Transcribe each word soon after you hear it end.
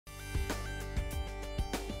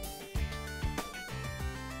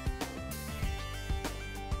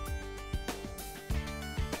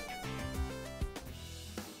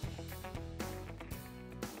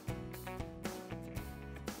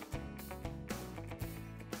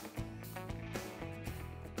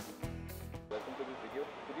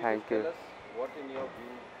you Thank just you. tell us what in your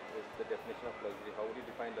view is the definition of luxury? How would you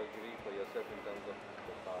define luxury for yourself in terms of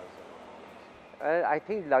the cars and all things? I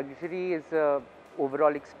think luxury is a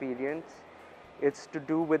overall experience. It's to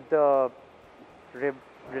do with the re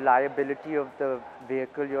reliability of the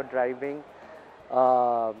vehicle you're driving.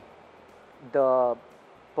 Uh, the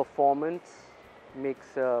performance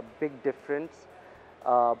makes a big difference.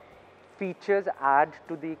 Uh, Features add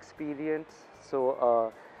to the experience.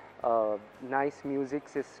 So, nice music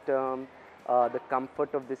system, the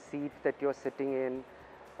comfort of the seat that you're sitting in.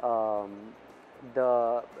 Um,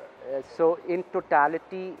 so in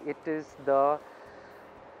totality, it is the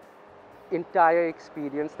entire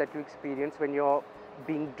experience that you experience when you're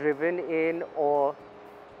being driven in or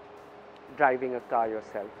driving a car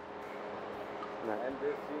yourself. Right. And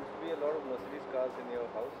there seems to be a lot of Mercedes cars in your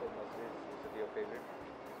house, so Mercedes, is it your favorite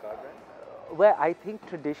car brand? Well, I think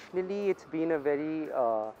traditionally it's been a very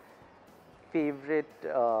favorite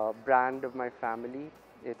brand of my family.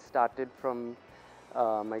 It started from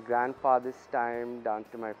my grandfather's time down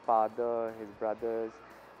to my father, his brothers,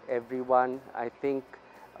 everyone. I think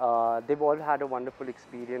they've all had a wonderful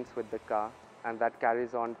experience with the car, and that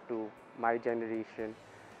carries on to my generation.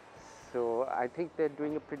 So I think they're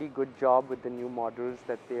doing a pretty good job with the new models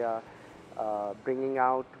that they are bringing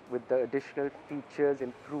out with the additional features,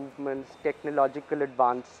 improvements, technological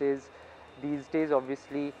advances. These days,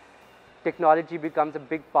 obviously, technology becomes a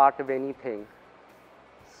big part of anything.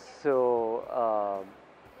 So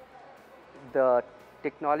the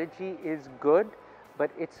technology is good,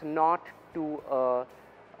 but it's not to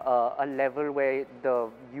a level where the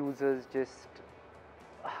users just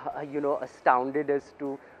astounded as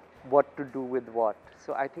to what to do with what.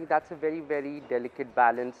 So I think that's a very, very delicate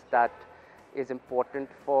balance that is important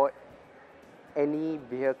for any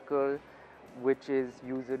vehicle which is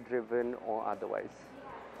user driven or otherwise.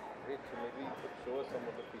 Great, so maybe you could show us some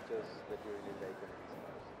of the features that you really like in these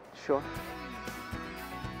cars. Sure.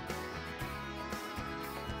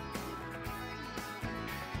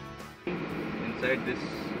 Inside this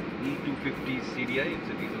E250 CDI, it's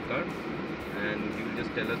a diesel car, and he will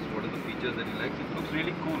just tell us what are the features that he likes. It looks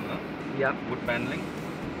really cool, huh? Yeah. Wood paneling.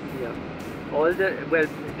 Yeah.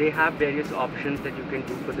 They have various options that you can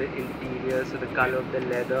do for the interior. So the color of the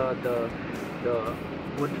leather, the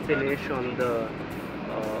wood finish on the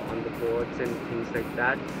boards and things like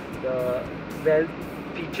that.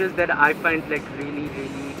 Features that I find like really,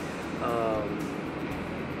 really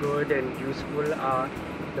good and useful are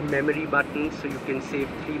the memory buttons. So you can save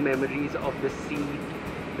 3 memories of the seat,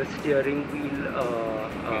 the steering wheel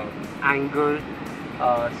angle.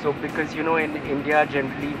 So because in India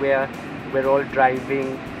generally we're all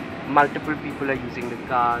driving, multiple people are using the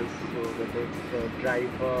cars, so whether it's the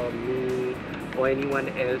driver, me or anyone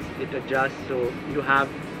else, it adjusts, so you have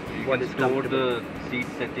what is Store comfortable. the seat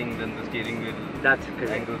settings and the steering wheel That's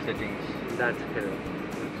correct. angle settings. That's correct.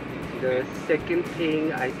 The second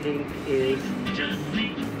thing I think is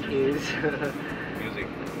Music.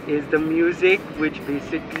 is the music, which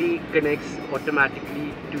basically connects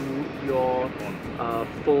automatically to your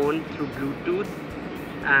phone through Bluetooth,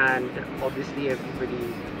 and obviously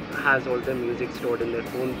everybody has all the music stored in their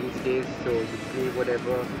phone these days, so you play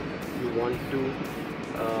whatever you want to.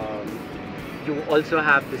 You also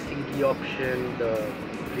have the CD option, the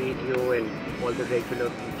radio, and all the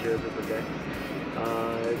regular features over there.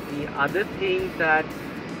 The other thing that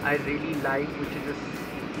I really like, which is a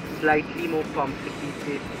slightly more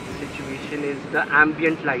complicated situation, is the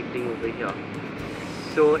ambient lighting over here.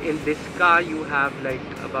 So in this car you have like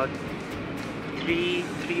about three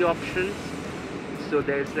options. So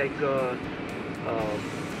there's like a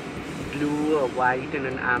blue, a white, and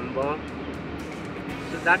an amber.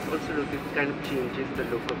 So that also kind of changes the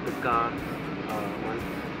look of the car.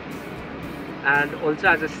 And also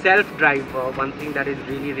as a self-driver, one thing that is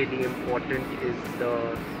really, really important is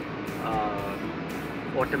the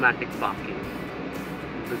automatic parking,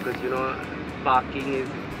 because parking is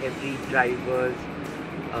every driver's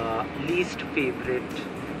least favorite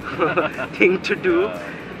thing to do.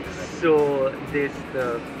 So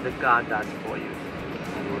the car does for you.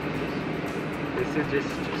 This is just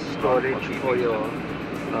storage for your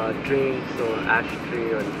drinks or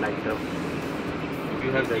ashtray or lighter. Do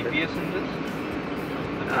you have GPS in this?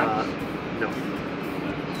 No.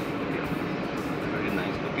 Very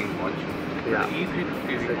nice looking watch. Yeah.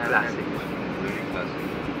 It's a classic. Very classic.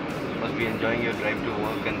 You must be enjoying your drive to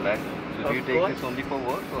work and back. So do you take this only for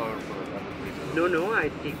work or for other places? No, I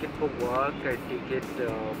take it for work. I take it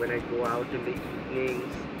when I go out in the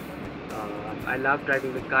evenings. I love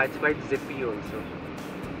driving the car. It's quite zippy also.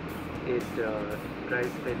 It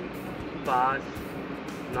drives very fast.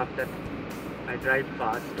 Not that I drive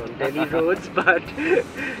fast on Delhi roads, but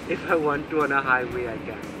if I want to on a highway, I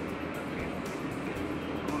can. Okay.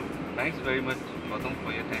 Cool. Thanks very much, Gautam,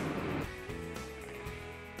 for your time.